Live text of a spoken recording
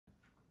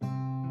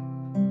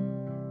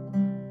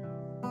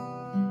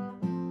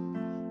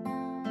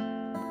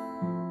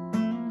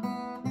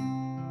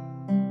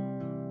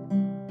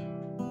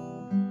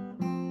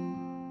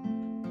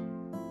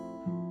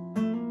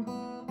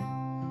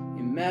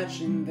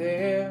Imagine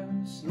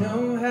there's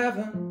no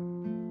heaven.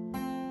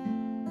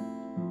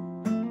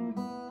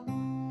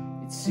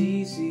 It's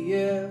easy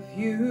if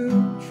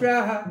you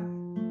try.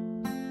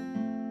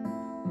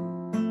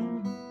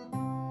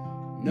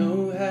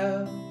 No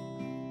hell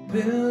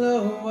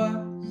below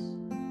us,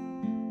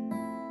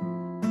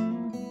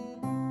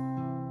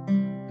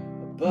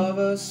 above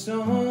us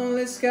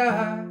only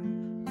sky.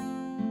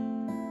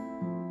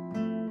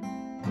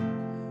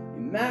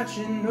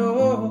 Imagine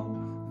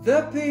all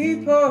the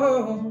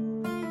people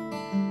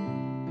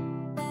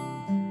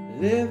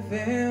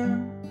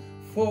living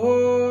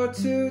for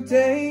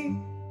today.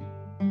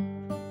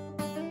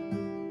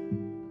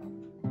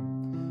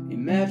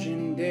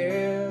 Imagine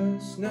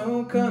there's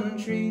no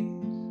countries.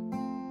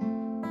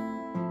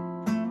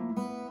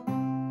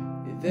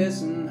 It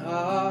isn't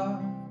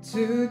hard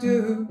to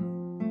do.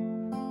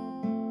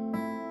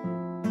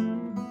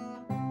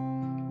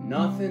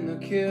 Nothing to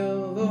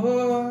kill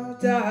or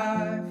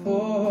die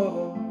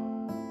for,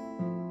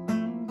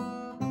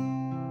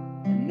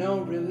 and no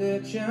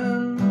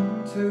religion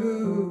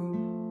too.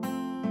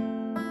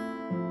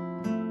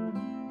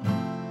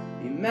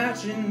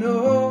 Imagine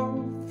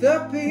all the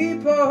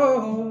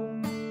people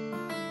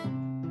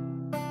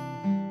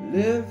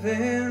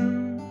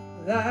living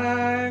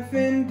life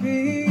in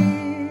peace.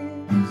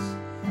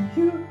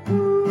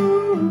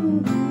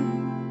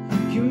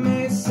 You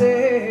may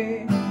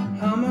say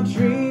I'm a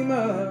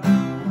dreamer,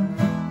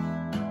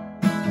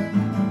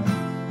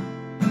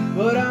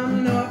 but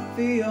I'm not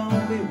the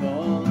only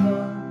one.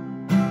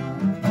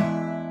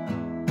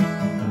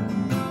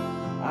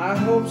 I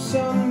hope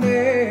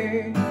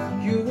someday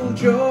you will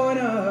join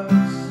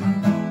us,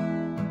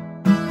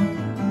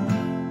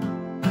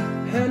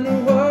 and the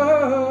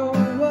world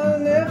will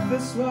live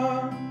as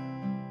one.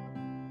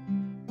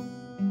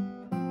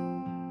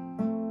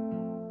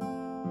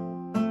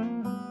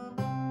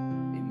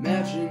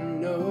 Imagine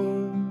no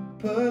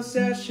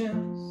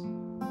possessions.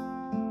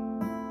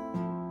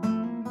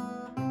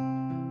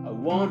 I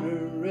wonder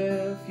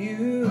if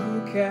you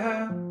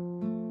can.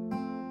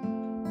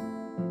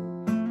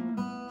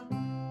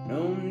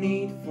 No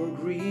need for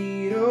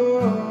greed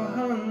or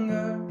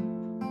hunger,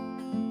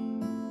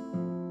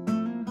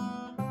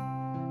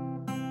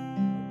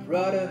 a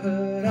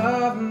brotherhood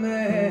of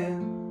man.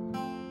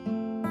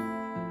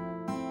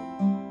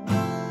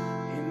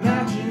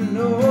 Imagine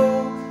no